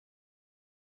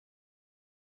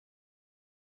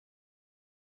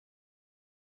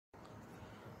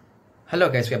Hello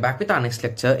guys, we are back with our next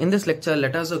lecture. In this lecture,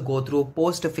 let us go through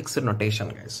postfix notation,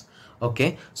 guys.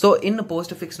 Okay, so in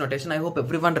postfix notation, I hope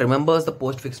everyone remembers the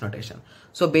postfix notation.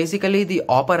 So basically the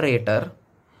operator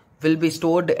will be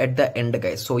stored at the end,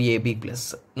 guys. So a, b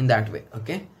plus in that way.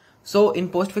 Okay, so in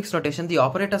postfix notation, the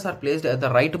operators are placed at the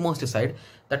rightmost side.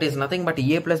 That is nothing but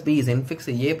a plus b is infix,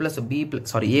 a plus b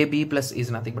plus, a b plus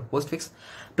is nothing but postfix,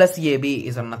 plus a b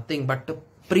is nothing but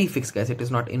prefix, guys. It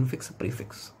is not infix,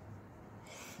 prefix.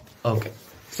 Okay,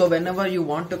 so whenever you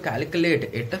want to calculate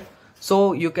it,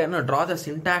 so you can draw the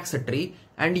syntax tree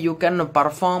and you can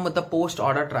perform the post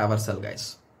order traversal,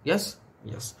 guys. Yes.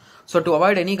 So to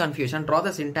avoid any confusion, draw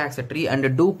the syntax tree and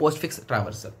do postfix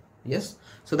traversal. Yes,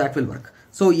 so that will work.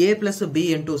 So a plus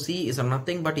b into c is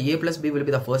nothing but a plus b will be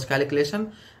the first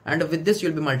calculation, and with this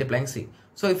you'll be multiplying c.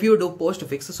 So if you do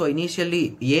postfix, so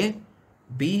initially a,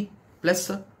 b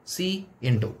plus c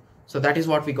into. So that is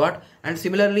what we got. And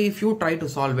similarly, if you try to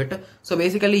solve it, so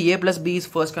basically a plus b is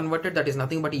first converted, that is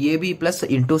nothing but ab plus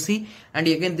into c, and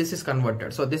again this is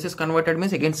converted. So this is converted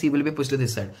means again c will be pushed to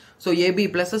this side. So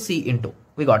ab plus c into,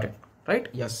 we got it, right?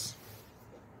 Yes.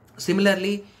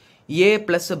 Similarly, a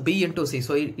plus b into c.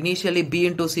 So initially b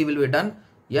into c will be done.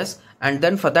 Yes. And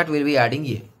then for that we'll be adding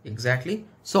a. Exactly.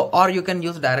 So or you can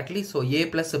use directly. So a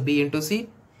plus b into c.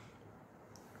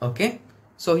 Okay.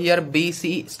 So here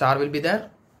bc star will be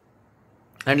there.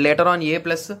 And later on a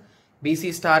plus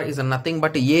bc star is nothing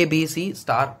but abc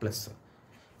star plus.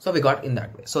 So we got in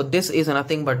that way. So this is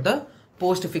nothing but the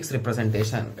postfix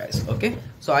representation, guys. Okay.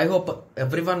 So I hope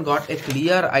everyone got a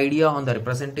clear idea on the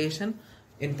representation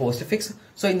in postfix.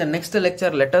 So in the next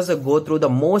lecture, let us go through the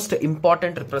most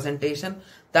important representation,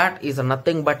 that is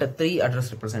nothing but a 3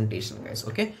 address representation, guys.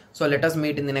 Okay. So let us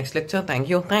meet in the next lecture. Thank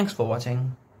you. Thanks for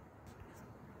watching.